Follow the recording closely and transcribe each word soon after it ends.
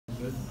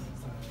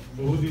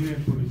বহুদিনের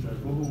পরিচয়,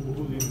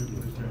 বহুদিনের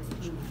পরিচয়।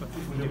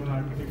 যখন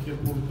আর্কিটেকচার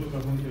পড়তো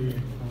তখন থেকে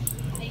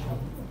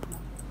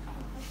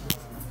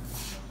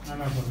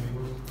নানাভাবে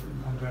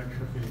আমরা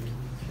একসাথে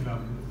ছিলাম,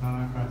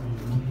 নানা কাজে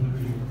মধ্য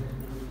দিয়ে।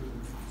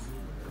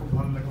 খুব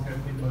ভালো লাগছে আর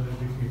কি বাজার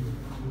দেখে,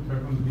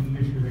 এখন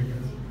বিন্দেশ হয়ে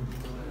গেছে।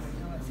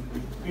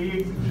 এই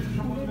এক্সিবিশন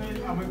সম্বন্ধে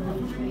আমি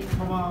প্রথমেই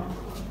ক্ষমা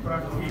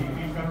প্রার্থী,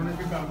 এই কারণে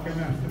যে কালকে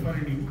আমি আসতে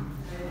পারিনি।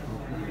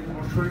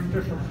 আমার শরীরটা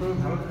সবসময়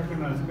ভালো থাকে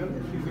না আজকাল,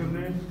 সেই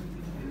জন্যে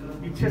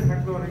ইচ্ছে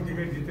থাকলেও অনেক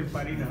জায়গায় যেতে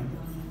পারি না।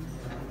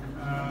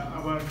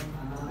 আবার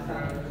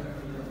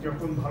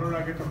যখন ভালো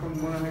লাগে তখন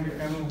মনে হয় যে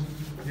কেন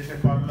যেতে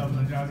পারলাম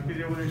না। যে আজকে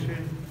যেমন এসে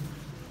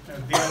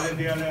দেয়ালে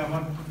দেয়ালে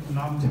আমার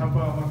নাম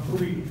ছাপা আমার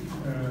খুবই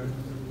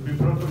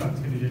বিব্রত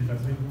লাগছে নিজের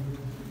কাছে,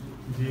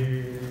 যে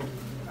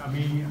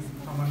আমি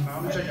আমার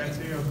নামটা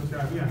গেছে অথচ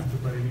আমি আসতে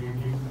পারিনি,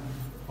 এটি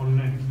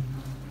অনলাইন।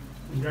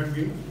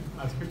 যাকে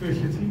আজকে তো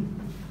এসেছি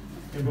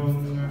এবং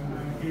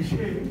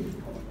এসে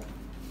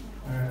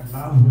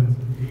লাভ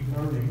হয়েছে এই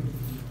কারণে।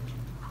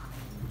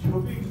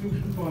 ছবি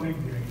এক্সিবিশন তো অনেক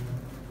যাই,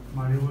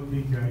 মাঝে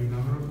মধ্যেই যাই,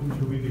 নানা রকম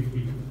ছবি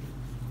দেখি,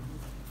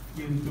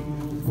 কিন্তু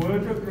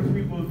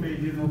পোয়েটোগ্রাফি বলতে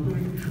যে নতুন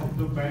একটি শব্দ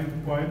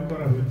কয়েন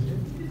করা হয়েছে,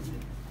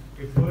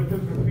 এই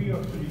পোয়েটোগ্রাফি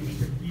অর্থ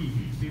জিনিসটা কি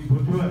সেই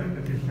বোঝার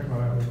একটা চেষ্টা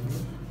করা হয়েছিল,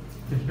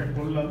 চেষ্টা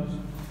করলাম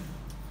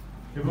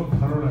এবং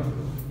ভালো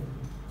লাগলো।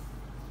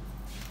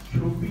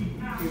 ছবি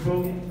এবং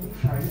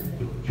সাহিত্য,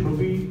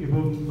 ছবি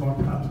এবং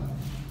কথা,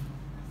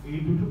 এই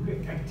দুটোকে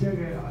এক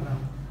জায়গায় আনা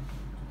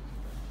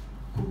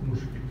খুব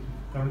মুশকিল,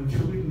 কারণ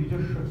ছবির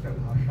নিজস্ব একটা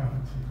ভাষা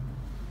আছে,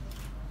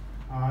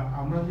 আর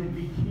আমরা যে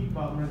লিখি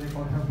বা আমরা যে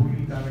কথা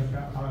বলি তার একটা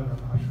আলাদা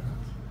ভাষা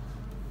আছে।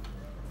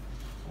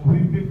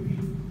 অভিব্যক্তি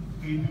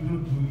এই দুটো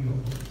দুই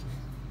রকম,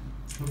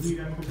 ছবির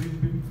এক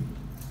অভিব্যক্তি,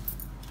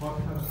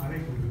 কথার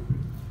আরেক অভিব্যক্তি,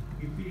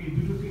 কিন্তু এই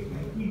দুটোকে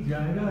একই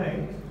জায়গায়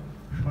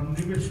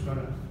সন্নিবেশ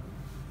করা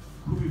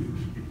খুবই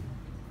মুশকিল।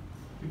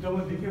 কিন্তু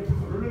আমার দেখে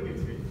ভালো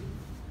লেগেছে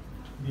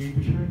যে এই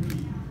বিষয়টি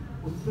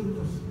অত্যন্ত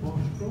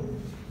স্পষ্ট,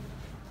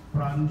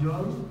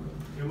 প্রাঞ্জল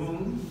এবং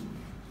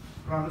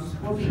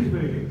প্রাণস্পর্শী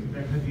হয়ে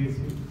দেখা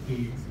দিয়েছে এই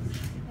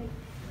এক্সিবিশনে।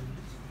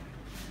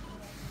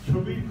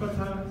 ছবির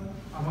কথা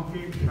আমাকে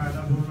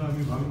সায়না বললো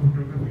আমি ভালো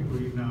ফটোগ্রাফি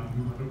করি না,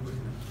 আমি ভালো করি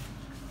না।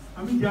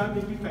 আমি যা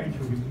দেখি তাই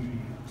ছবি তুলি,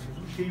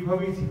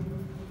 সেইভাবেই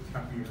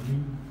থাকি। আমি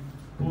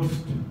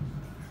পোস্ট,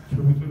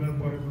 ছবি তোলার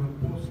পরে কোনো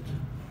পোস্ট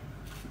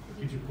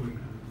কিছু করি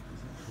না।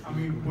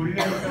 আমি করি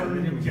না কারণে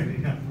আমি জানি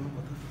না।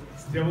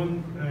 যেমন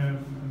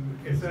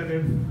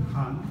SRF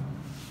খান,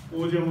 ও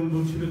যেমন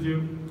বলছিল যে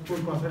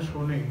ওর কথা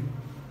শোনে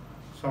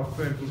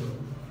সফটওয়্যারগুলো,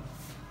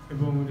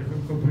 এবং যখন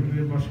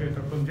কম্পিউটারে বসে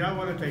তখন যা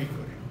বলে তাই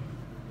করে।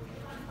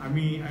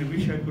 I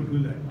wish I could do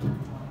that.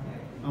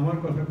 আমার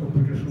কথা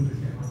কম্পিউটার শুনতে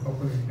চায় না,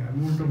 কখনোই না। আমি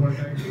উল্টো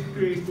পাল্টা একটু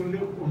এই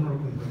করলেও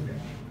অন্যরকম হয়ে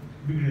যায়,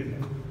 বিগড়ে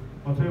যায়।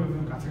 অথবা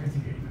আমি কাছাকাছি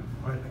যাই না,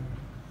 ভয় লাগে।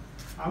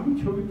 আমি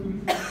ছবি তুলি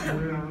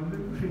মনের আনন্দে,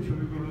 সেই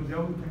ছবিগুলো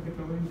যেমন থাকে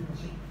তেমনই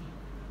থাকে।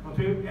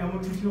 অতএব এমন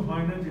কিছু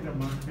হয় না যেটা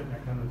মানুষকে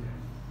দেখানো যায়।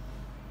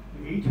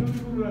 এই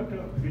ছবিগুলোর একটা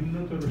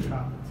ভিন্নতর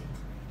স্বাদ আছে,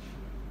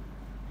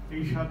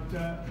 এই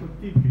স্বাদটা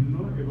সত্যি ভিন্ন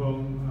এবং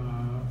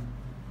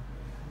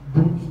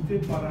বুঝতে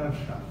পারার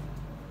স্বাদ।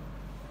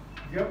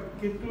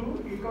 কিন্তু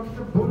এই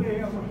কথাটা বলে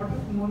আমার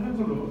হঠাৎ মনে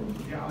হলো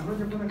যে আমরা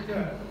যখন একটা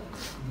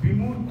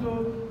বিমূর্ত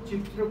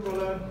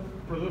চিত্রকলার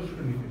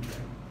প্রদর্শনী দিতে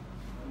চাই,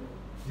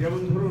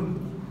 যেমন ধরুন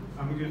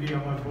আমি যদি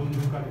আমার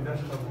বন্ধু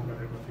কালিদাস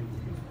কর্মকারের কথা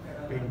বলি,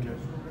 পেইন্টার,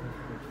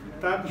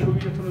 তার ছবি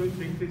যখন আমি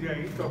দেখতে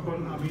যাই তখন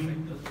আমি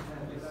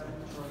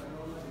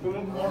কোনো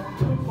অর্থ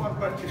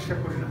করবার চেষ্টা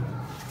করি না,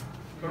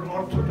 কারণ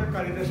অর্থটা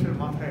কালিদাসের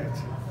মাথায়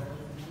আছে,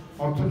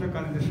 অর্থটা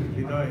কালিদাসের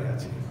হৃদয়ে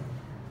আছে,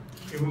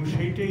 এবং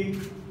সেইটাই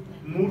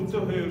মূর্ত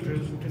হয়ে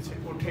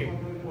ওঠে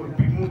ওর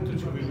বিমূর্ত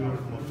ছবিগুলোর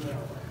মধ্যে।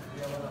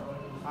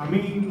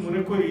 আমি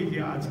মনে করি যে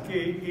আজকে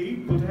এই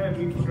বোধহয়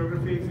আমি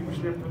ফটোগ্রাফি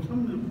এক্সিবিশনের প্রথম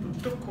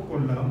প্রত্যক্ষ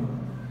করলাম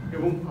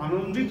এবং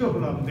আনন্দিত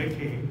হলাম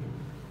দেখে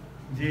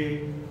যে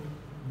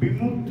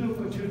বিমূর্ত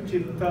কিছু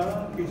চিন্তা,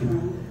 কিছু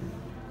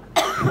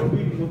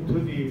ছবির মধ্য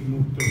দিয়ে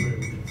মুক্ত হয়ে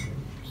উঠেছে।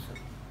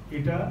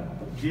 এটা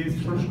যে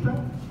স্রষ্টা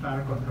তার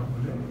কথা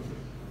বলে,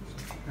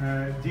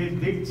 যে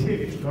দেখছে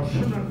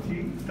দর্শনার্থী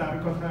তার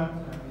কথা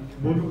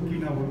বলুক কি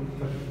না বলুক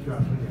তার কিছু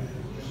আসা যায়,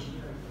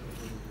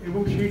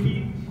 এবং সেটি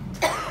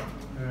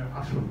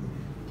আসল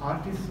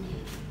আর্টিস্ট।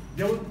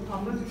 যেমন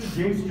আমরা যদি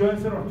জেমস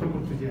জয়েসের অর্থ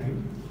করতে যাই,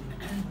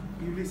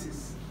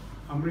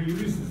 আমরা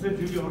ইউলিসিসের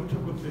যদি অর্থ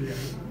করতে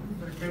যাই,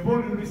 কেবল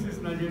ইউলিসিস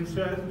না, জেমস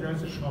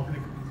জয়েসের সব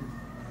লেখা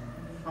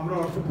আমরা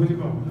অর্থ খুঁজে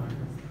পাবো না।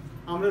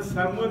 আমরা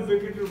স্যামুয়েল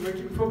বেকেটের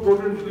ওয়েটিং ফর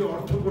গোডের যদি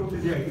অর্থ করতে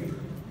যাই,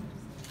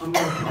 আমরা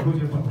অর্থ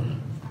খুঁজে পাবো না।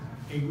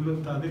 এইগুলো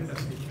তাদের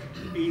কাছে,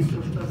 এই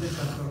স্রষ্টাদের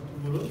কাছে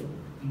অর্থগুলো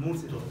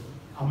মূর্ত,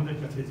 আমাদের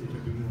কাছে যেটা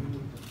বিমূর্ত।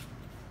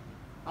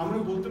 আমরা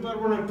বলতে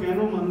পারবো না কেন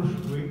মানুষ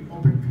ওই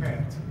অপেক্ষায়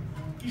আছে,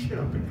 কিসের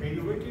অপেক্ষা? এই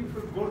ওয়েটিং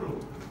ফর গড,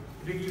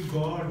 এটা কি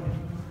গড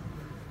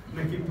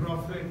নাকি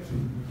প্রফেট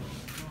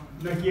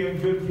নাকি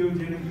একজন কেউ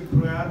যে নাকি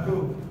প্রয়াত,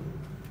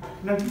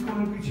 নাকি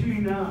কোনো কিছুই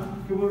না,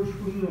 কেবল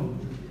শূন্য?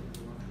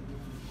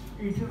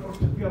 এইটার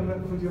অর্থ কি আমরা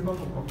খুঁজে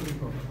পাবো? কখনই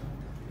পাবো।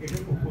 এটা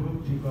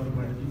উপলব্ধি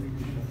করবার একটি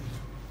বিষয়,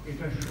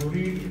 এটা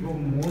শরীর এবং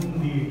মন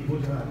দিয়ে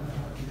বোঝা।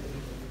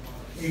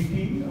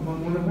 এইটি আমার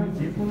মনে হয়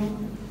যে কোনো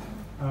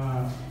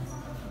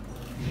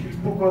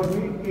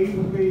শিল্পকর্মে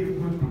এইভাবে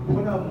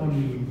খোলা মন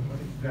নিয়ে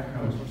দেখা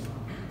উচিত।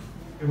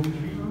 এবং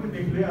সেইভাবে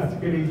দেখলে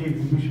আজকের এই যে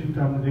এক্সিবিশনটা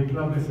আমরা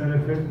দেখলাম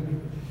এসআরএফের,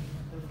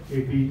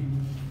 এটি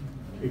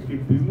একটি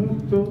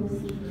বিমূর্ত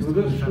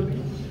প্রদর্শনী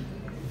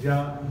যা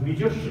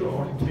নিজস্ব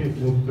অর্থে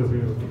মুক্ত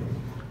হয়ে ওঠে।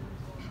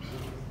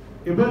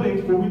 এবারে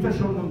কবিতা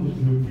সম্বন্ধে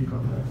দুটি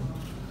কথা।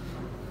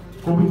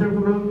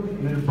 কবিতাগুলোর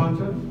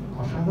নির্বাচন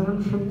অসাধারণ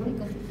সুন্দর,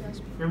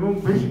 এবং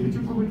বেশ কিছু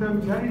কবিতা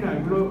আমি জানি না,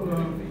 এগুলো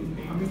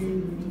আমি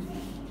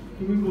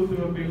তুমি বলতে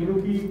পারবে এগুলো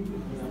কি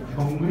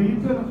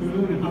সংগৃহীত না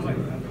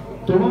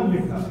তোমার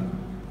লেখা?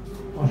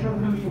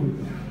 অসাধারণ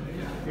কবিতা,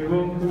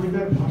 এবং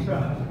কবিতার ভাষা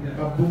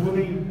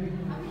কাব্যগুলোই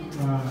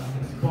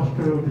স্পষ্ট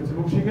হয়ে উঠেছে,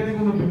 এবং সেখানে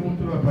কোনো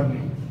বিমূর্ত ব্যাপার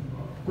নেই।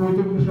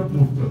 কবিতাগুলো সব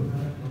মুক্ত।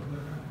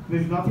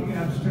 There is nothing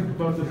abstract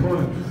about the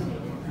poems.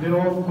 They're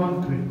all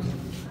concrete.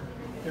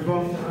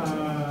 এবং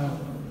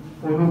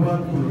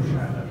অনুবাদগুলো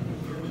সারা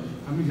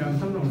আমি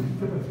জানতাম না,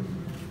 বুঝতে পারি।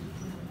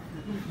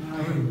 I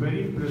was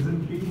very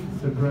pleasantly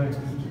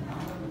surprised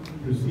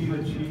to see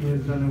that she has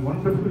done a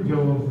wonderful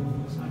job of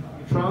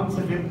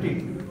translating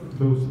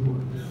those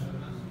poems.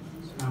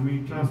 আমি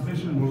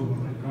ট্রান্সলেশন বলবো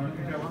না, কারণ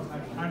এটা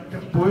একটা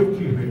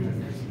পোয়েট্রি হয়ে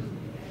থাকে।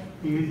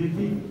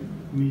 ইংরেজিতে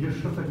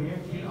নিজস্বতা নিয়ে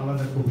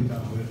আলাদা কবিতা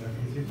হয়ে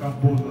থাকে, সে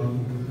কাব্য।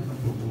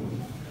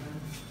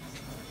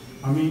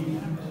 আমি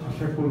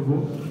আশা করব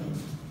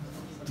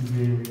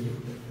যে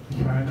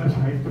সায়দা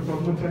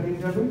সাহিত্যকর্ম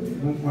চালিয়ে যাবে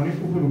এবং অনেক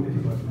উপরে উঠতে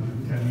পারবে,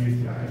 চালিয়ে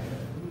যায়।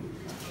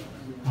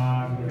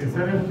 আর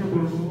এসআরএফকে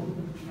বলব,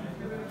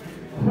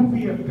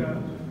 খুবই একটা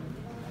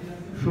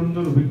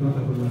সুন্দর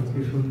অভিজ্ঞতা হলো আজকে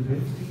সন্ধ্যে,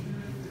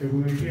 এবং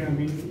এটি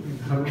আমি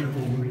ধারণা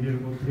করবো নিজের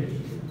মধ্যে।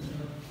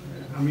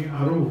 আমি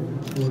আরো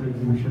ওর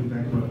এক্সিবিশন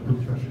দেখবার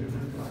প্রত্যাশা।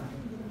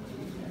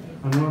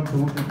 আনোয়ার,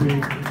 তোমাকে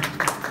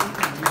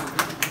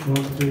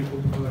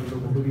খুব ভালো লাগলো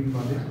বহুদিন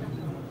বাদে।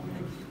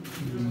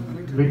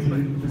 বেঁচে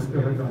বুঝতে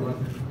হয়তো আমার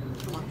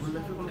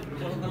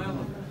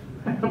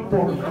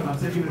পরকাল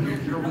আছে কিনা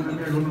সেরকম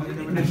আমি এখনো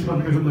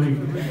নিষ্পন্দিত নই।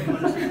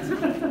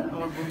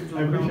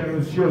 I wish I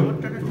was sure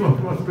what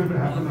was going to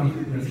happen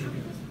after this.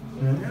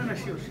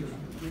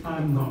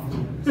 I'm not.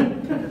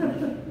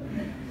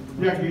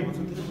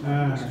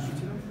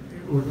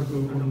 ওটা তো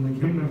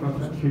ভিন্ন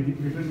কথা,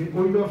 সেদিকে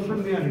ওই দর্শন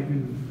নিয়ে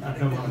আরেকদিন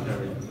আড্ডা মারা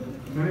যাবে,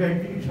 মানে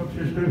একদিনই সব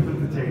শেষ করে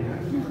ফেলতে চাই না।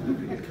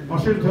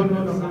 অশেষ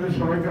ধন্যবাদ আপনাদের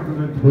সবাইকে,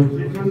 আপনাদের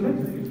ধৈর্যের জন্য,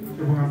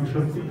 এবং আমি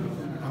সত্যি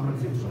আমার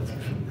যে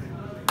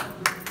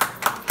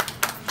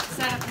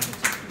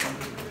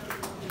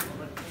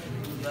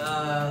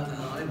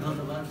অনেক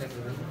ধন্যবাদ।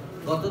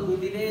 গত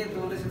দুদিনে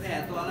তোমাদের সাথে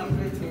এত আলাপ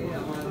হয়েছে,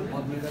 আমার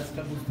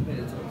মতমেজাজটা বুঝতে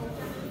পেরেছ।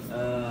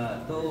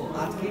 তো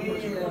আজকে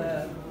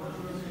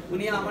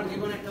উনি আমার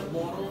জীবনে একটা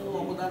বড়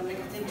অবদান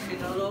রেখেছেন,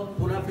 সেটা হলো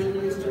পুনা ফিল্ম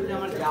ইনস্টিটিউটে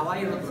আমার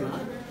যাওয়াই হতো না।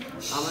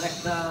 আমার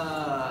একটা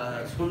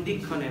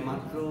সন্ধিক্ষণে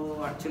মাত্র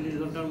 48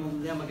 ঘন্টার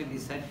মধ্যে আমাকে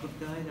ডিসাইড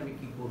করতে হয় যে আমি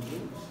কী করবো,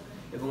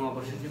 এবং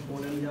অবশেষে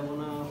পোল্যান্ড যাবো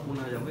না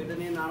পুনা যাবো, এটা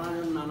নিয়ে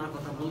নানাজন নানা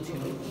কথা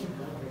বলছিল।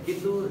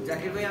 কিন্তু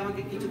জাকির ভাই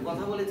আমাকে কিছু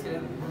কথা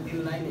বলেছিলেন 2-3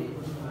 লাইনে,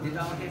 যেটা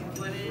আমাকে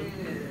একেবারে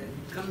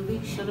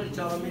কনভিকশনের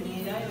চরমে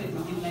নিয়ে যায়। ওই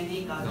 2-3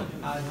 লাইনেই কাজ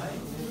হয়,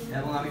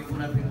 এবং আমি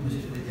পুনা ফিল্ম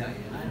ইনস্টিটিউটে যাই।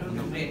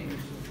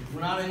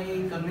 ওনার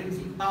এই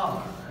কনভিন্সিং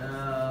পাওয়ার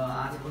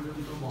আজ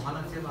পর্যন্ত বহাল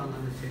আছে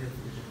বাংলাদেশের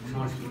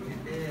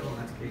সংস্কৃতিতে, এবং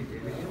আজকে এই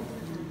টেবিলেও।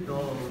 তো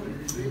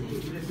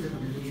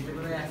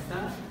একটা,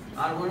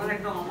 আর ওনার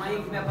একটা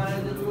অমায়িক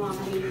ব্যাপারের জন্য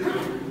আমি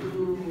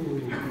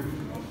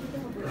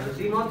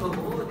দ্বিমত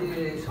হবো যে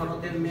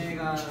শরতের মেঘ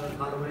আর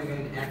কালো মেঘ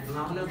এক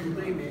না হলেও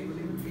দুটোই মেঘ।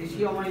 বেশি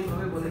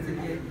অমায়িকভাবে বলেছে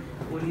যে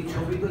উনি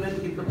ছবি তোলেন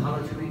কিন্তু ভালো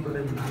ছবি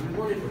তোলেন না, আমি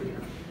মনে করি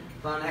না।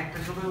 কারণ একটা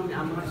সময় উনি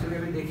আমার ছবি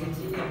আমি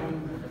দেখেছি, এবং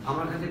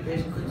আমার কাছে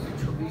বেশ কিছু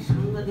ছবি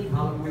সাংঘাতিক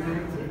ভালো মনে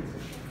হয়েছে।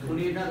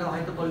 উনি এটা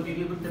হয়তো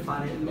কন্টিনিউ করতে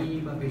পারেননি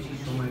বা বেশি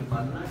সময়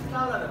পান না, সেটা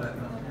আলাদা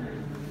ব্যাপার।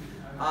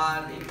 আর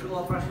একটু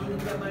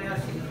অপ্রাসঙ্গিক ব্যাপারে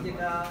আসি,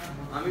 যেটা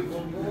আমি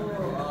বলবো,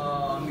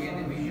 আমি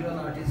একটা ভিজুয়াল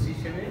আর্টিস্ট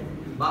হিসেবে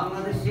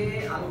বাংলাদেশে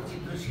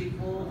আলোকচিত্র শিল্প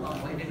বা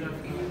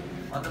ফটোগ্রাফি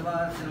অথবা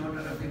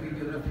সিনেমাটোগ্রাফি,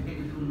 ভিডিওগ্রাফিকে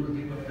যদি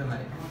উন্নতি করতে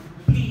হয়,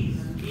 please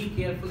be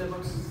careful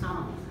about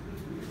sound.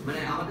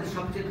 মানে আমাদের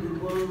সবচেয়ে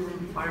দুর্বল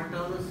পার্টটা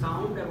হলো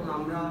সাউন্ড, এবং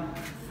আমরা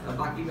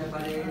বাকি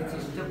ব্যাপারে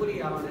চেষ্টা করি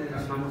আমাদের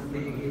সামর্থ্যে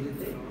এগিয়ে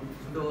যেতে।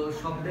 তো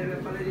শব্দের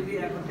ব্যাপারে যদি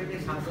এখন থেকে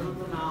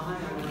সাবধানতা না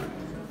হয়,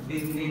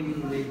 দিন দিন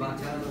এই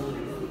বাঁচার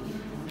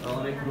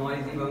অনেক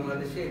নয়েজি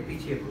বাংলাদেশে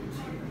পিছিয়ে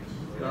পড়ছি।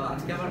 তো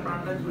আজকে আমার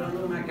প্রাণটা জুড়ানো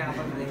ওনাকে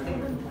আবার দেখে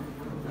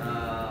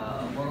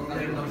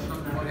বড়কালের দর্শন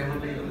পরে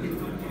হলে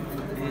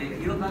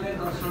ইহকালের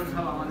দর্শন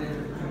সব আমাদের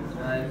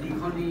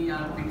লিখনি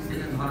আর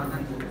পিক্সেলে ধরা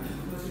থাকবে।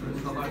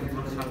 সবার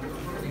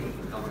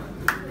কামনা।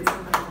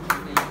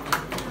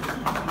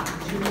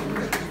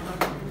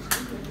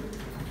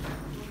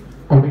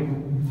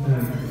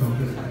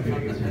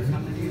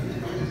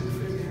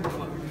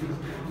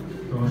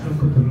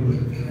 অসংখ্য ধন্যবাদ,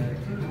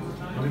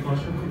 অনেক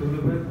অসংখ্য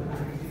ধন্যবাদ।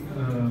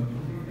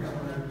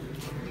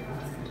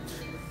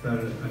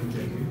 স্যার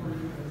আনিজাকে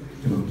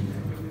এবং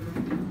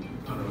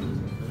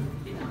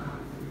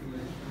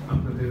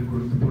আপনাদের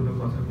গুরুত্বপূর্ণ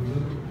কথাগুলো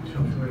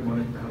সবসময়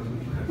মনে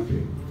থাকবে।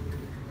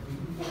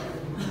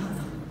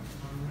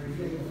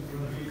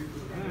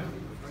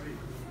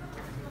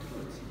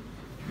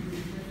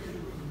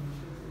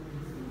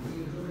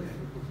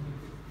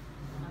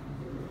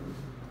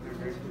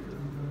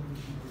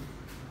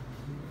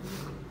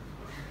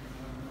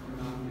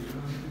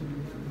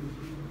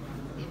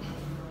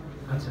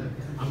 আচ্ছা,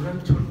 আমরা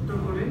ছোট্ট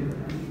করে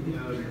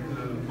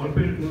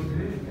গল্পের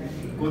মধ্যে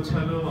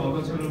গোছালো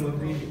অগোছালোর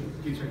মধ্যে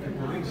কিছু একটা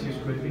করে শেষ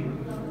করে দিই।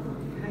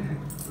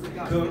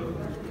 তো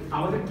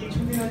আমাদের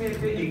কিছুদিন আগে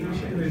একটা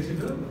এক্সিবিশন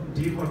হয়েছিল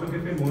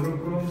D'PhotoCafé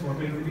মনোক্রোম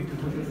ফটো এক্সিবিশন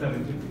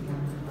 2017,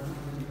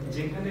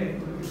 যেখানে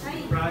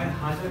প্রায়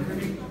 1000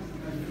 খানিক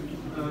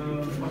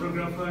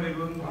ফটোগ্রাফার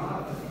এবং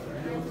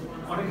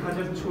অনেক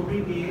হাজার ছবি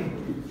নিয়ে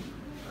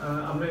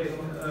আমরা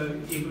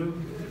এগুলো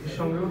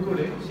সংগ্রহ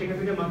করে সেখান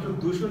থেকে মাত্র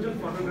 200 জন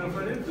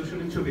ফটোগ্রাফারের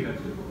 200 ছবি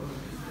রাখবো।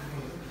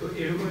 তো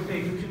এরকম একটা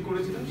এক্সিবিশন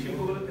করেছিলাম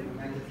শিল্পকলাতে,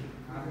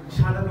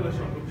 সাদা কালো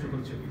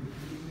সকল ছবি।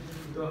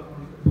 তো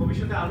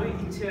ভবিষ্যতে আরো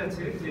ইচ্ছে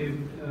আছে যে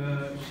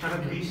সারা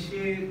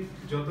বিশ্বে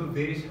যত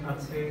দেশ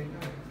আছে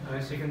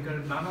সেখানকার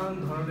নানান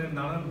ধরনের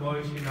নানান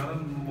বয়সী নানান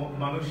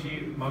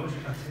মানুষ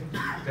আছে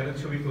যারা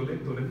ছবি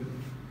তোলেন।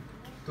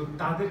 তো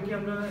তাদেরকে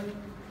আমরা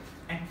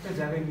একটা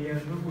জায়গায় নিয়ে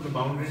আসবো, কোনো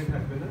বাউন্ডারি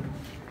থাকবে না।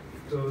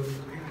 তো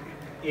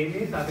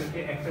এনে তাদেরকে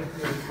একটা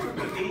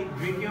এই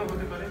ড্রিকেও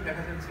হতে পারে,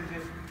 দেখা যাচ্ছে যে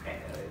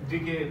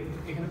ড্রিকে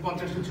এখানে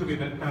 50টা ছবি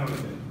টাঙানো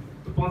যায়।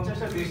 তো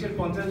 50টা দেশের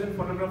 50 জন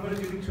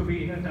ফটোগ্রাফারের যদি ছবি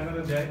এখানে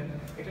টাঙানো যায়,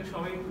 এটা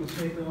সবাই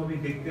উৎসাহিত হবে,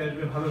 দেখতে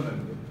আসবে, ভালো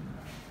লাগবে।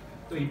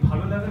 তো এই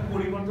ভালো লাগার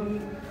পরিবর্তন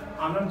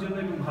আনার জন্য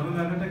এবং ভালো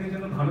লাগাটাকে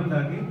যেন ভালো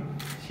লাগে,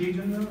 সেই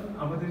জন্য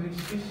আমাদের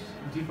শেষ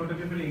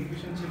D'PhotoCafé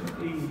এক্সিবিশন ছিল,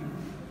 এই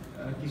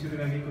কিছুদিন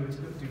আগে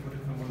করেছিল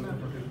D'PhotoCafé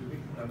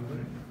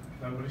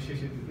তারপরে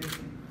শেষের দিকে।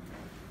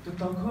 তো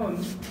তখন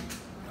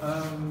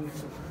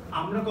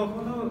আমরা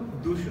কখনো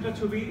 200টা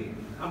ছবি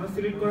আমরা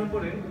সিলেক্ট করার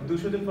পরে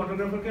 200 জন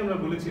ফটোগ্রাফারকে আমরা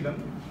বলেছিলাম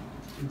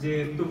যে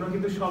তোমরা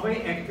কিন্তু সবাই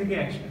 1 থেকে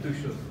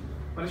 200,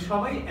 মানে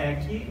সবাই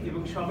একই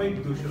এবং সবাই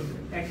 200,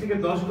 1 থেকে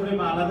 10 করে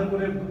বা আলাদা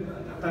করে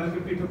তাদেরকে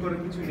পৃথক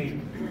করার কিছু নেই।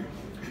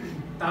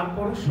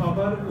 তারপর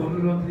সবার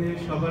অনুরোধে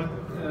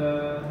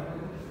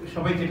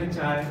সবাই যেটা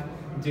চায়,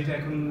 যেটা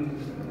এখন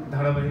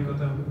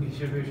ধারাবাহিকতা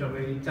হিসেবে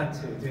সবাই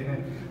চাচ্ছে যে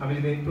হ্যাঁ আমি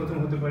যদি প্রথম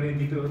হতে পারি,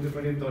 দ্বিতীয় হতে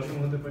পারি, দশম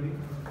হতে পারি,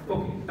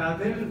 ওকে,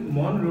 তাদের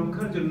মন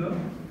রক্ষার জন্য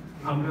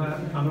আমরা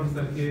আনোয়ার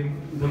স্যারকে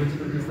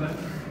বলেছিলাম যে স্যার,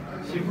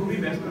 সে খুবই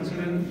ব্যস্ত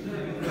ছিলেন,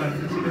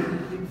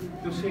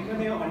 তো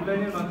সেখানে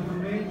অনলাইনের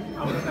মাধ্যমে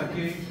আমরা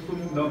তাকে খুব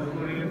লগ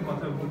করে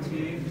কথা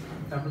বুঝিয়ে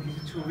তারপর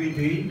কিছু ছবি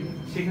দিই,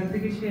 সেখান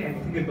থেকে সে 1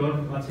 থেকে 10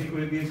 বাছাই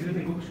করে দিয়েছিলেন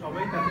এবং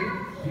সবাই তাতে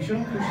ভীষণ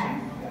খুশি।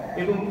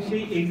 এবং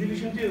সেই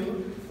এক্সিবিশনটিও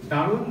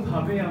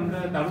দারুণভাবে আমরা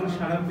দারুণ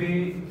সাড়া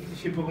পেয়ে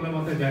শিল্পকলা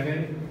মতো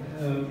জায়গায়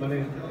মানে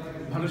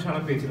ভালো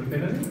সাড়া পেয়েছিল, তাই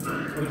না?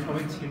 ওরা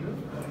সবাই ছিল,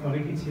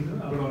 অনেকেই ছিল,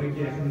 আবার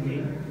অনেকেই এখন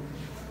নেই।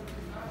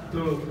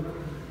 তো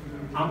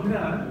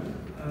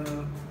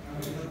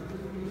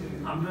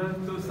আমরা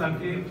তো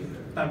স্যারকে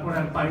তারপর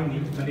আর পাইনি,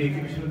 মানে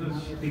এক্সিবিশনে তো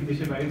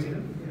দেশের বাইরে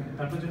ছিলেন।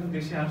 তারপর যখন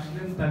দেশে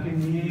আসলেন তাকে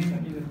নিয়ে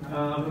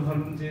আমরা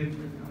ভাবলাম যে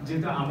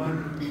যেটা আমার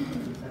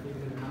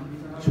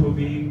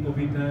ছবি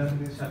কবিতার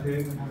সাথে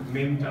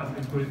মেম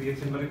ট্রান্সলেট করে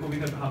দিয়েছেন, মানে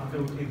কবিতার ভাবটা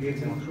উঠিয়ে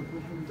দিয়েছেন,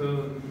 তো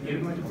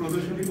এরকম একটা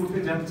প্রদর্শনী করতে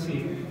যাচ্ছি,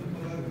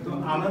 তো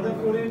আলাদা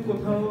করে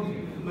কোথাও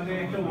মানে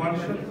একটা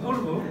ওয়ার্কশপ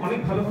করবো, অনেক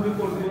ভালোভাবে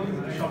করবো,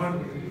 সবার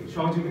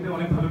সহযোগিতায়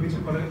অনেক ভালো কিছু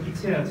করার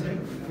ইচ্ছে আছে।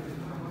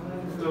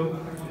 তো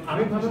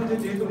আমি ভাবলাম যে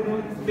যেহেতু কোনো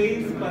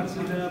স্পেস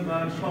পাচ্ছি না বা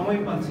সময়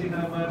পাচ্ছি না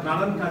বা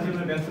নানান কাজে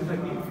আমরা ব্যস্ত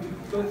থাকি,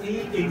 তো এই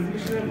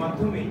এক্সিবিশনের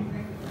মাধ্যমেই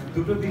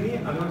 2 দিনই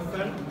আনোয়ার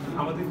স্যার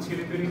আমাদের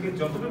ছেলেপেলেকে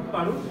যতটুকু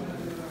পারুক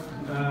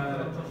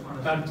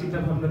তার চিন্তা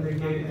ভাবনা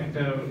থেকে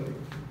একটা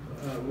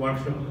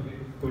ওয়ার্কশপ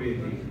করিয়ে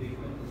দিই,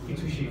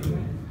 কিছু শিখবো।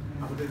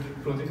 আমাদের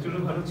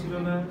প্রজেক্টরও ভালো ছিল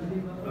না,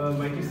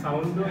 মাইকের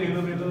সাউন্ডও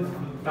এলোমেলো,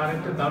 তার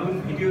একটা দারুণ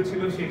ভিডিও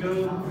ছিল, সেটাও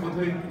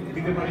বোধহয়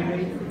দিতে পারি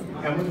নাই।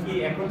 এমনকি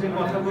এখন যে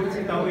কথা বলছি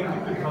তাও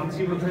একটু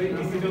থামছি, বোধহয়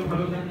এসিটাও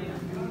ভালো না।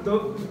 তো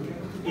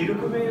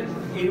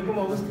এরকম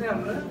অবস্থায়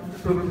আমরা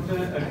প্রোগ্রামটা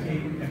আর কি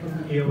এখন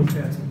এই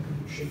অবস্থায় আছি।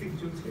 এসি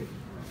চলছে?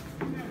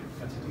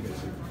 আচ্ছা, ঠিক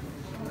আছে।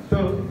 তো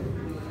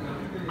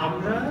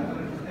আমরা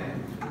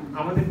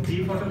আমাদের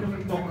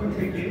D'PhotoCaféর পক্ষ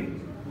থেকে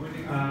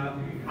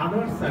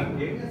আনোয়ার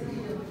স্যারকে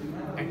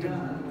একটা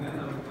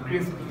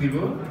ক্রেস্ট দিব,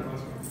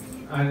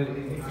 আর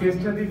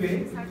ক্রেস্টটা দিবে,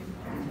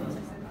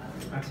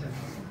 আচ্ছা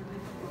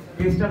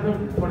ক্রেস্টটা আপনার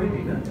পরে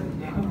দিই না,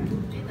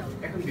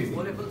 এখন দিই,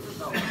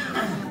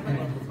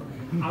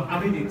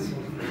 আমি দিচ্ছি।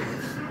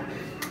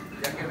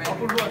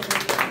 অপূর্ব আছে,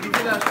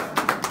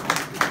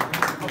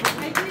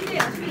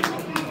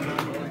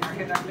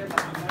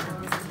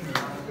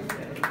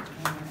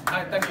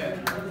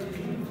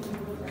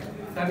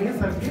 তানিয়া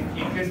স্যারকে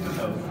এই ক্রেস্টটা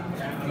দাও।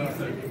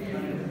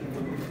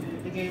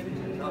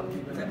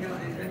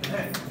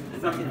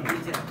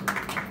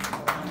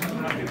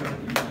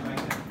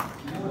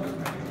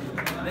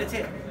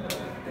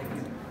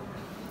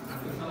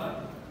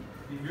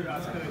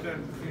 আজকাল এটা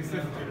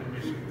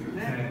বেশি।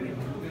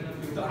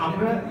 তো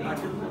আমরা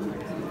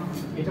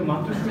এটা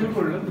মাত্র শুরু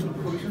করলাম,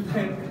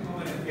 ভবিষ্যতে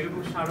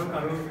এরকম আরো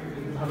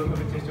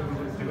ভালোভাবে চেষ্টা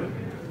করতে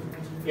হবে।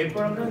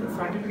 এরপর আমরা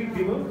সার্টিফিকেট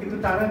দিব, কিন্তু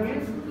তার আগে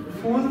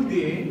ফুল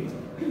দিয়ে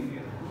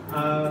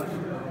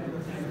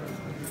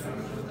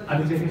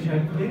আলী জাকির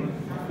সাহেবকে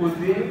ফুল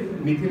দিয়ে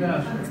মিথিলা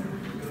আসুন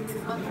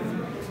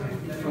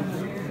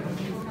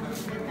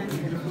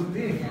ফুল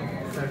দিয়ে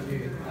স্যারকে।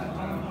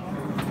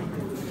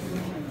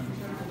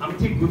 আমি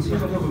ঠিক গুছিয়ে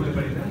কথা বলতে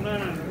পারি না।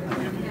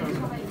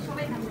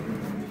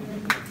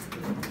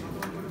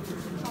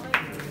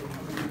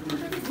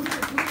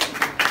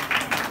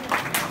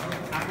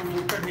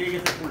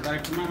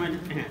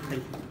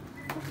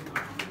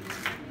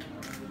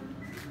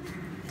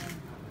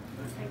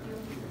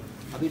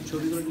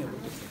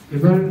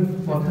 এবার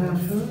কথা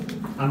আসো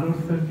আনোয়ার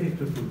স্যারকে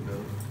একটু ফুল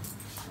দাও।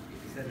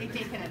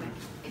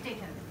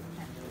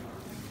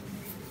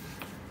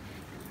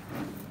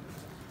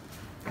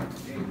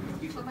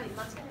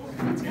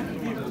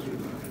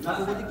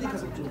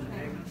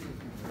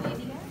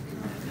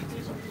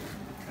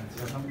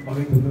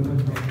 অনেক ধন্যবাদ।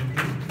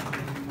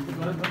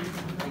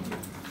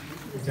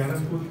 যারা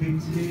ফুল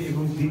দিচ্ছে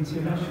এবং দিচ্ছে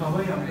না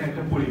সবাই আমরা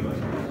একটা পরিবার।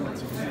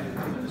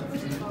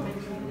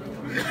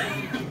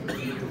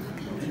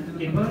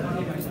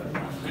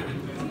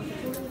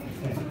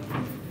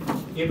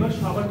 এবার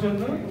সবার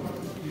জন্য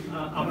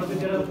আমাদের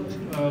যারা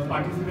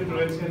পার্টিসিপেট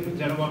রয়েছেন,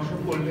 যারা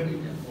ওয়ার্কশপ করলেন,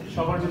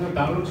 সবার জন্য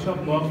দারুণ সব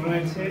মগ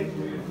রয়েছে।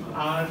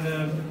 আর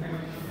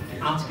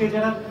আজকে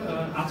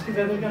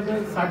যাদেরকে আমরা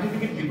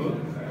সার্টিফিকেট দিব,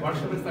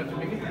 ওয়ার্কশপের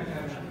সার্টিফিকেট,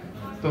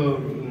 তো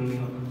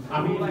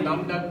আমি নাম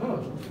ডাকবো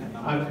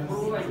আর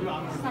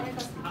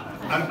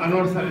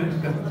আনোয়ার স্যারের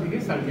কাছ থেকে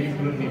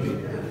সার্টিফিকেটগুলো নেবে।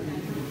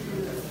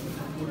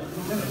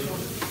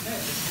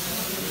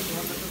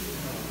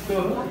 তো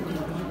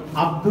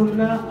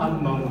আব্দুল্লাহ আল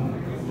মামুন,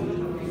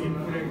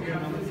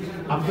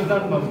 আব্দুল্লাহ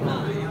আল মামুন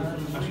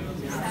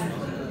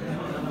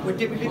ওই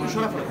টেবিলে একটু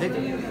সরা পড়ে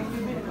দেখে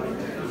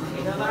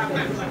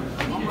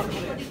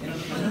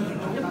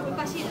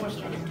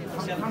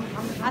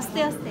আস্তে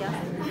আস্তে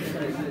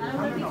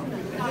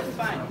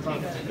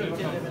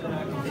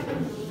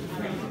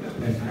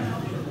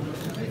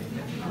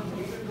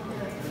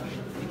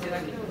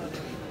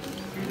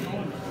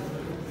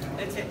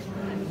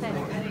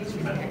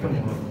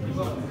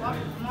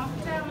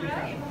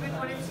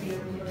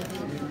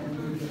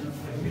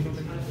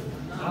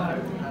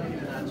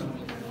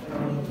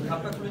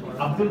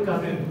আব্দুল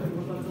কাদের,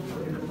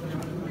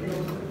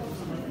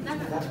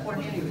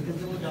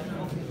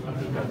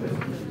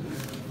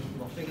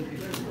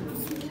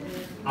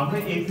 আমরা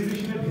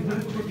এক্সিবিশনের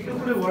ভিতরে ছোট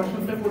করে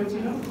ওয়ার্কশপটা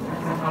করেছিলাম।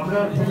 আমরা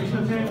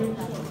ভবিষ্যতে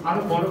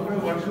আরো বড় করে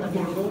ওয়ার্কশপ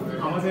করব।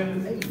 আমাদের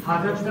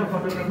হাজারটা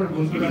ফটোগ্রাফার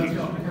বন্ধুরা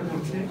অপেক্ষা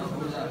করছে।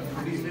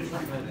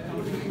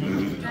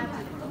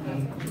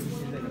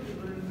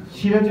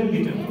 সিরাজুল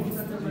লিটন,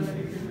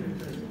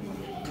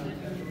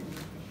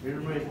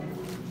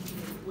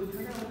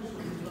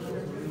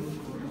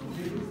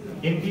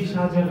 এমপি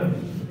শাহজালাল,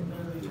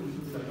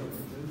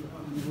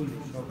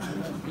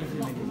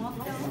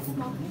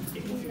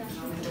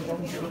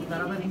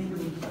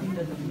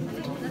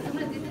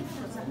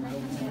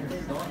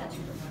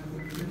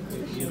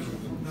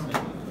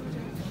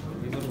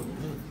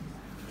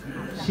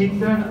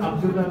 সিদ্ধার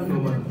আব্দুল্লাহ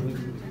নোমান,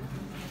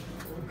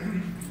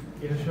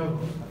 এরা সব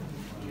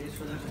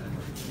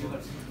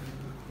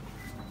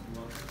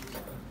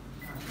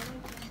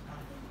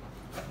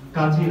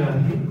কাজী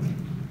রাহি,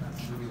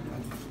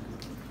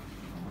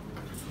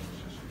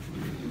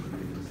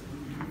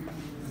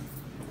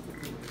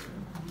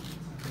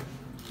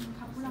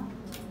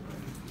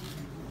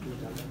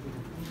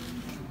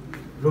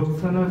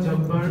 রোকসানা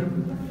জব্বার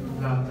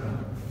লাত্রা,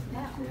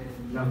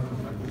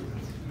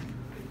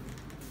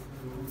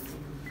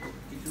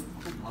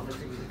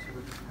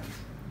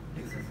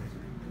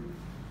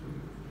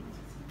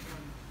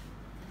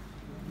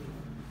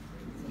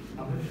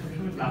 আমরা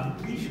সবসময়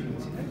লাত্রি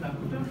শুনেছি না,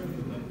 লাত্রটাও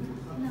শুনতে পারি।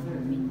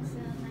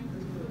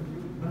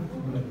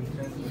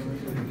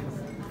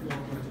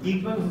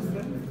 ইকবাল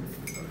হোসেন,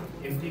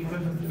 এমপি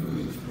ইকবাল হোসেন,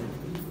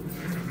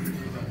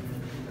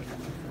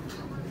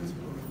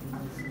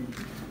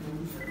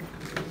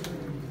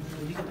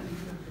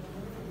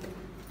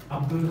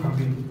 আব্দুল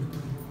হামিদ,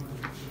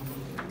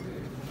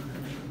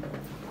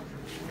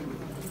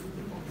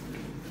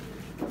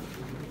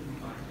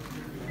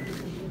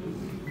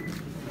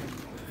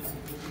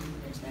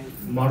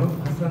 মারুফ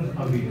হাসান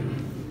আবির,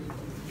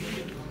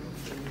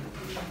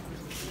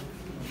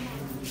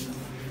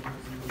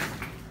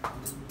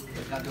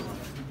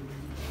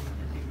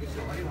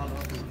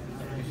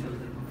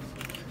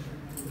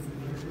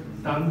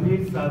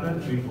 তানভীর সাদাত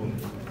রিপন,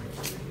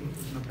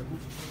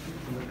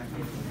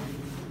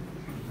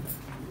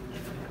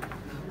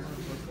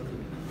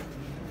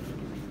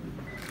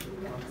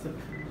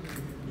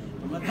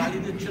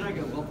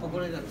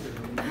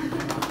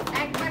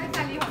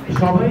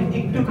 সবাই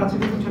একটু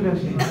কাছাকাছি চলে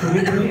আসি,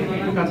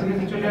 একটু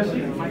কাছাকাছি চলে আসি।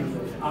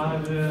 আর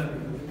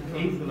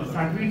এই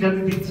সার্টিফিকেট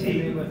যাদের দিচ্ছি,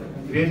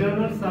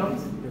 রেজাউল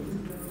সামস,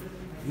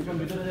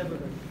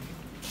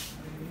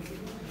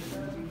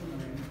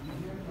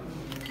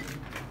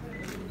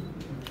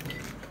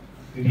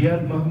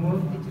 রিয়াদ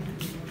মাহমুদ,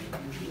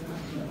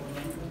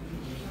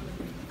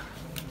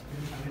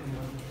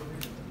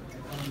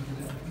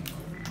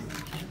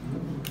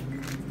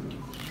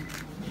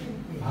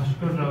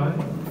 ভাস্কর রায়,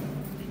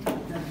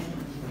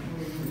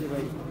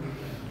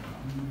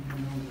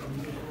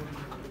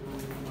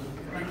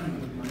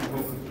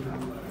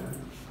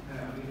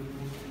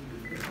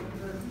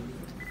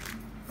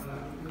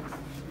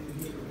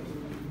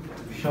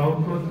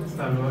 শওকত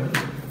সারওয়ার,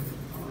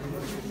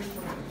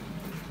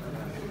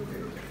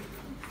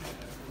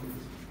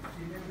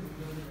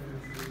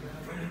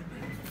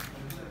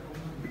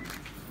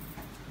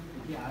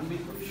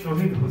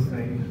 শহীদ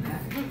হোসাইন,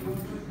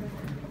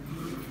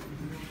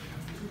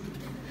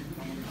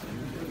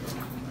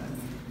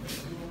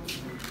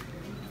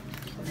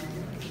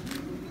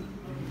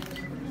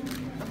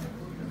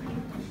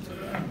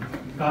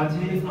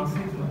 কাজী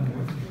আসিফ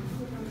মাহমুদ,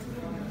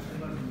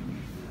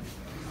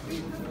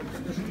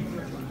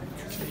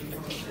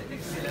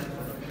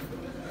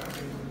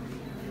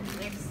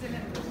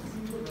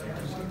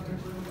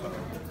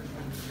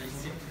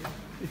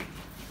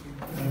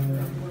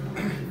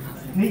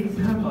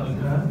 স্নিগ্ধা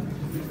পাত্রা,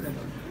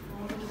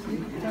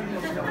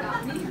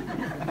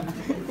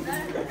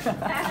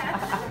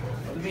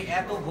 তুমি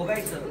এত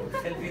ভোগাইছো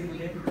সেলফি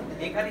তুলে,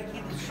 এখানে কি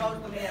দুঃসাহস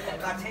তুমি এত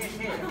কাছে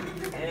এসে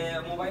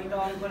মোবাইলটা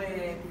অন করে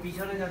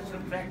পিছনে যাচ্ছ,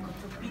 ট্র্যাক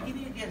করছো,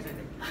 পৃথিবীর ইতিহাসে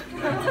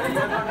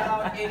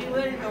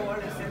anywhere in the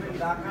world except in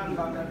Dhaka and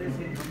Bangladesh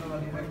in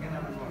Dhaka can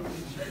happen.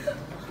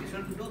 You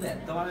should do that.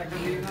 তোমার একটা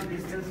মিনিমাম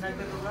ডিসটেন্স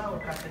রাখবে, তোমরা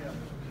ওর কাছে যাও।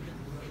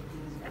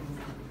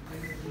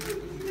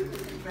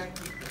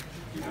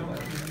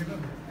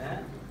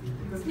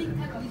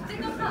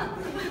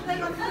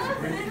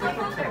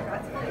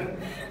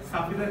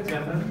 সাফিনা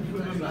জাহান,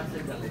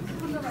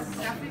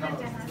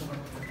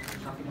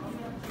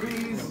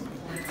 Please,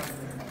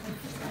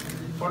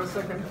 for a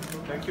second.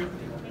 Thank you.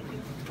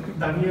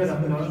 Tania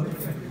Rahman,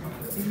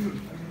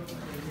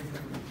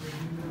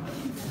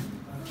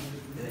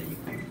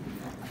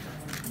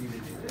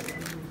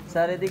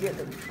 sir এদিকে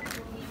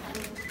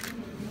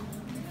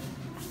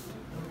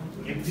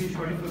এমজি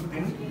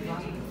শরীফউদ্দিন,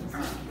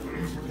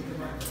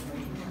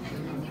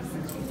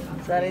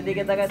 স্যার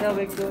এদিকে তাকাতে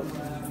হবে একটু।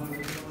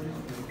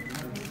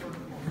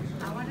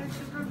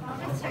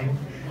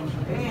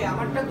 এই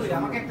আমারটা কই,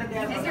 আমাকে একটা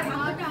দেয়া আছে।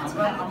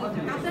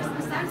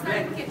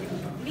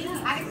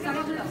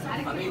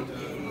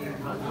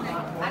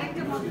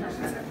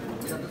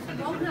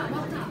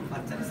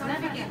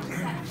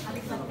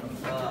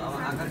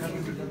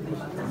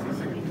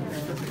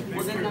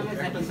 ওদের নামে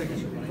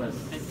সার্টিফিকেশন,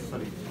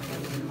 সরি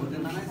ওদের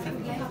নামে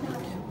সার্টিফিকেশন।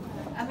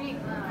 আমি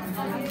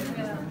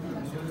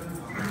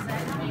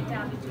এটা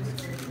আমি চুজ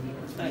করি।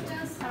 এটা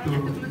স্যার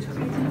এতগুলো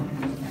ছবি আছে।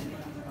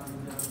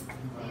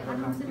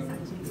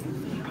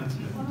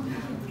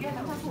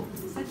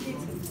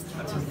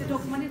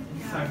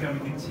 স্যারকে আমি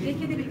দিচ্ছি।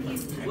 রেখে দেবে কি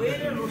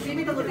ওইটা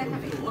রশিদি তো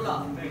দেখাবে ওলা,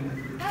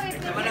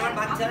 মানে আমার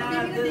বাচ্চারা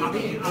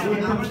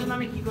আমার জন্য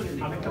আমি কি করে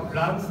দিই? আমি একটা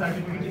ব্রাঞ্চ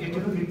সার্টিফিকেট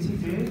এজন্য দিচ্ছি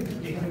যে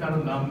এখানে কারো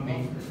নাম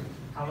নেই,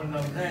 আমার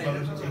নাম নাম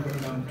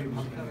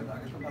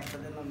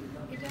বাচ্চাদের নাম দিতে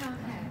হবে। এটা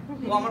হ্যাঁ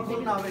ও আমার কোন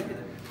নাম হবে?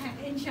 হ্যাঁ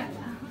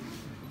ইনশাআল্লাহ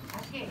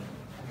ওকে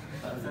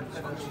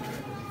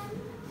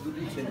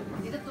দুটি ছেলে,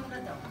 এটা তোমরা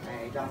দাও হ্যাঁ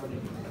এটা আপনি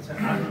আচ্ছা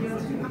আর কি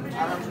আছে?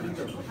 আরাম শুনি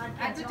তো।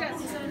 আর দুটো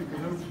আছে স্যার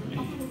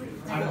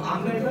আর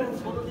আমরা এবার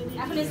ছোট দিন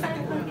এখন স্যার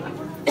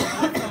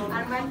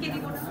আর মাইকে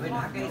দিব না আমি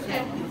ঢাকায় এসে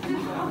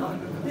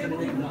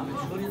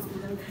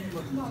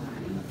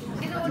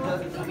এটা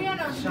তুমি আর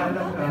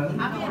শায়লা খান,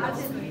 আমি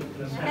আছে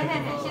হ্যাঁ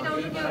হ্যাঁ হ্যাঁ সেটা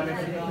অন্য কেউ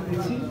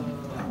দিচ্ছি।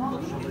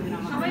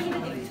 সবাই মিলে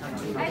দিবে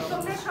এই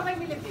তোমরা সবাই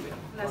মিলে দিবে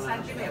না স্যার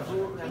দিবে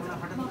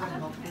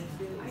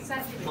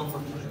স্যার দিবে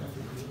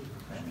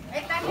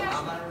এই তানিয়া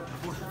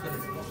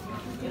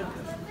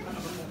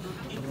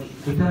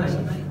এটা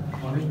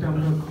অনেকটা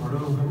আমরা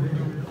ঘরোয়াভাবে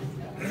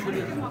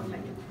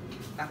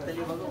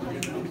কাকতালি বলো,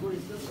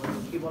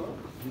 কি বলো,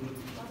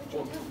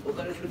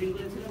 ওখানে শুটিং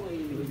করেছিলাম ওই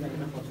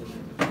জায়গাটা পছন্দ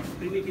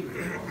প্রিমিটিভ।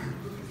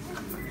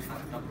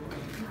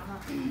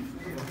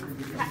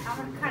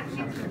 আমার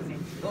খাটনি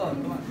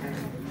তোমার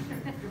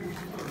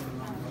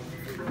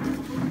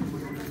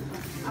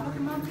আমাকে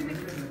মাপ দিবে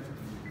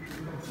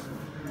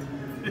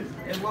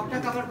এই মগটা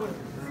কভার করে,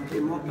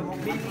 এই মগটা মগ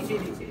দিয়ে নিচে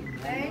নিচে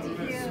এই যে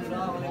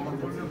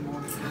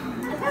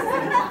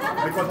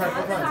কোথায়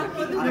কোথায়?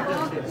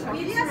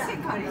 বিরিয়ানি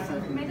করে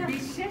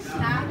বিশেষ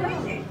না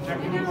হইলে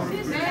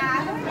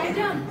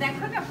ম্যাডাম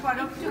দেখো না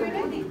ফরক চলে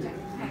দিচ্ছে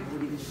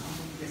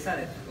স্যার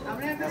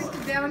আমরা এখন একটু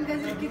দেওয়াল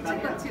গাছের কিচ্ছু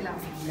করছিলাম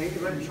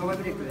এইবার সবাই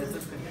মিলে একটু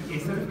রেসার্চ করি।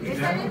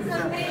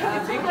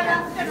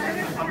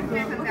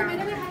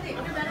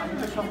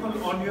 সকল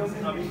অনিয়ম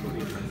আমি করি।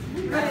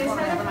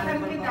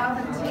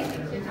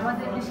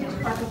 আমাদের বিশেষ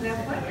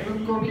ফটোগ্রাফার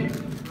কবি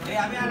এই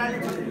আমি আড়ালে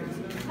চলে যাই।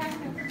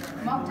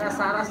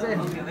 স্যার আছে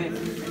ওকে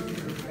হয়েছে।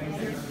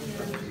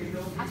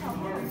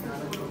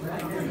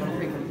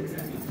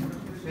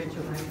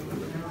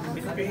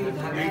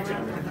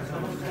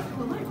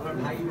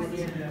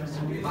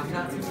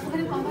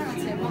 ওখানে কভার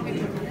আছে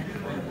পকেটে।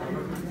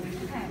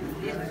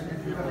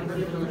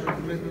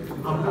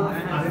 আমরা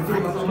আরেকটি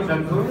কথা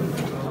জানবো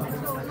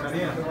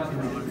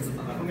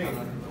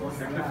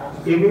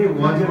এমএ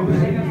ওয়াজের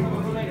ভাই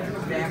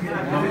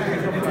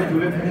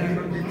জুড়ে থাকে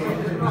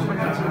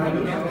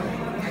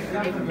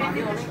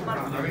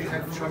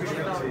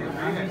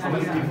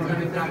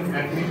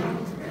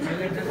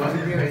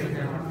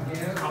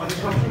আমাদের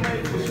সবসময়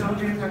উৎসাহ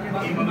দিয়ে থাকেন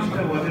এই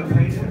মানুষটা ওয়াজের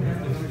ভাই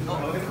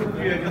আমাদের খুব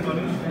প্রিয় একটা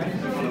মানুষ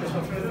আমাদের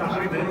সবসময়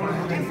চাকরি দেয়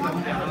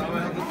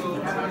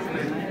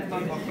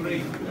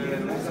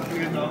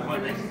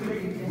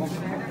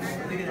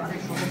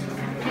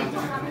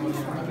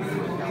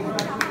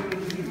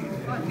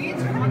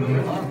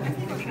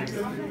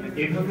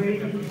এভাবেই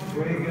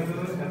হয়ে গেল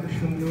এত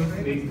সুন্দর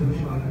দেখতে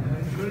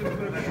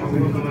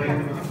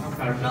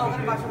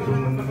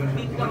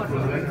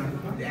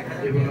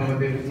এবং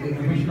আমাদের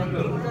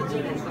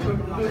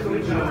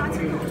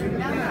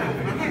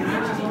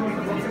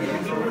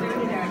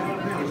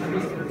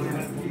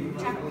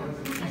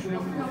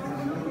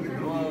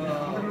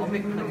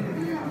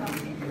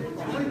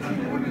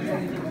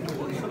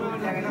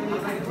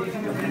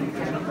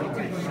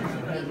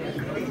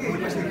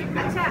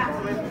আচ্ছা,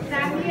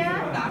 তানিয়া,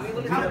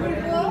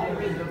 অপূর্ব,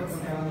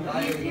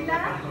 মিথিলা,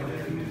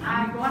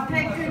 আর কথা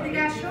একটু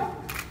এদিকে আসো,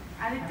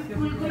 আর একটু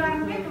ফুলগুলো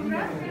আনবে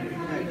তোমরা,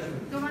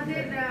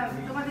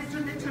 তোমাদের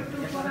জন্য ছোট্ট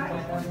উপহার।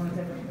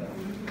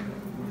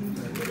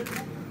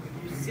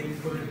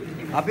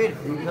 আবির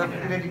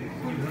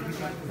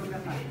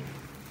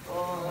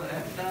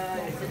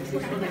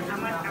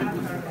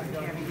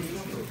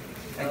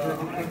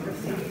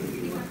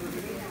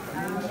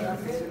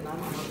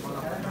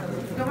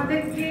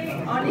তোমাদেরকে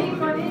অনেক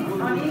অনেক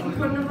অনেক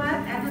ধন্যবাদ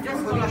এত দূর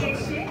থেকে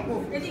এসে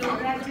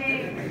তোমরা যে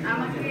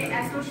আমাকে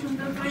এত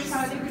সুন্দর করে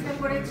সহযোগিতা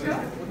করেছো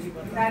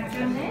তার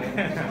জন্য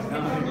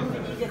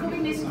খুবই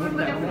মিস করবো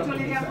যখন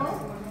চলে যাব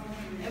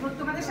এবং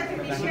তোমাদের সাথে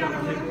মিশে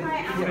আমার মনে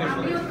হয়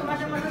আমিও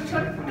তোমাদের মতো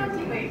ছোট্ট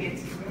কি হয়ে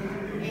গেছি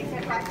এইটা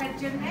কথার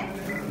জন্য।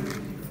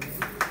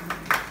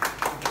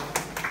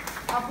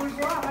 অপূর্ব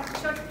আমার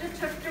ছোট্ট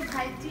ছোট্ট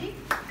ভাইটি,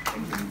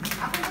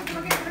 আপনাকে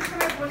তোমাকে একটা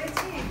সময়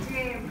বলেছি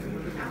যে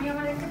আমি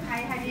আমার একটা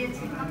ভাই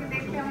হারিয়েছি, তোমাকে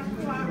দেখলে আমার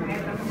খুব আমার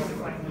ভাইয়ের কথা মনে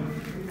পড়ে।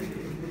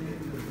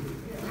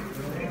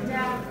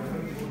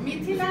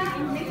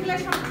 মিথিলা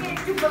সম্পর্কে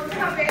একটু বলতে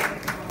হবে।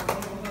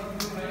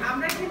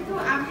 আমরা কিন্তু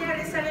আমি আর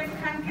এসআরএম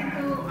খান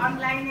কিন্তু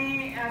অনলাইনে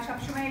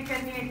সবসময় এটা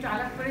নিয়ে একটু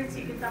আলাপ করেছি,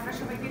 কিন্তু আমরা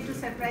সবাইকে একটু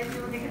সারপ্রাইজ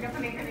দেবো দেখে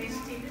যখন এখানে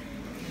এসেছি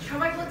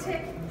সবাই বলছে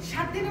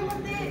 7 দিনের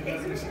মধ্যে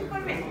এক্সিবিশন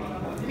করবেন।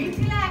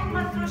 মিথিলা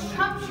একমাত্র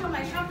সব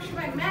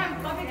সময় ম্যাম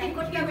কবে কি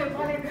করতে হবে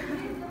বলেন।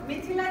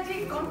 মিথিলা যে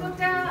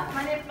কতটা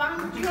মানে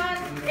পাংচুয়াল,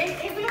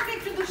 এগুলোকে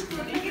একটু দুষ্টু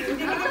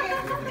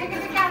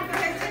দেখে আনতে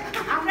হয়েছে।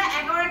 আমরা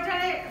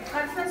 11টায়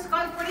কনফারেন্স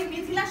কল করি,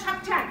 মিথিলা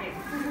সবচেয়ে আগে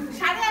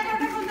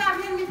 11:30 পর্যন্ত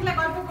আমি আর মিথিলা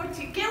গল্প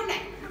করছি, কেউ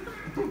নেই,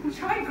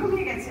 সবাই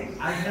ঘুমিয়ে গেছে।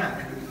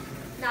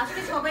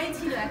 আসলে সবাই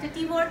ছিল, একটা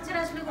টিম ওয়ার্ক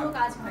ছাড়া আসলে কোনো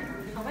কাজ হয় না,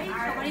 সবারই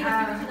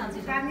কন্ট্রিবিউশন আছে।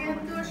 তানিয়া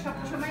তো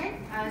সবসময়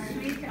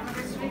সুইট,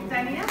 আমাদের সুইট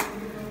তানিয়া।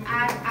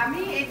 আর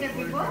আমি এটা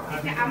দেব,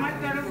 এটা আমার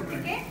তরফ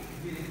থেকে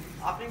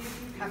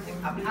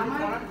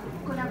আমার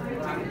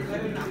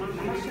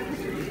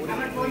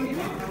আমার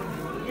বন্ধু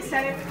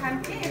এসআরএফ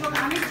খানকে, এবং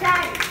আমি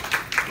চাই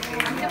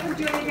আমি যখন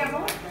চলে যাব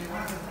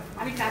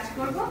আমি কাজ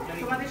করব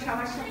তোমাদের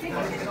সবার সাথে,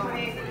 বিশেষ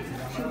করে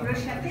শুভ্রর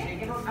সাথে,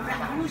 এবং আমরা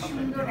আরো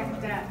সুন্দর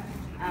একটা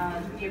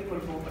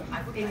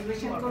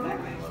এক্সিবিশন করব।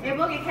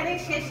 এবং এখানে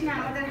শেষ না,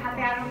 আমাদের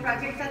হাতে আরো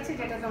প্রজেক্ট আছে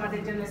যেটা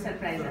তোমাদের জন্য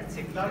সারপ্রাইজ আছে।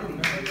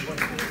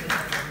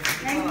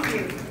 Thank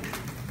you.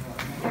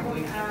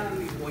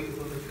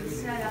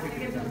 স্যার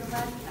আপনাকে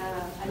ধন্যবাদ,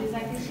 আলী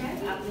জাকির স্যার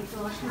আপনাকে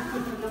অসংখ্য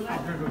ধন্যবাদ,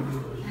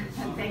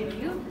 থ্যাংক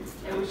ইউ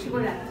এবং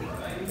শুভরাত্রি।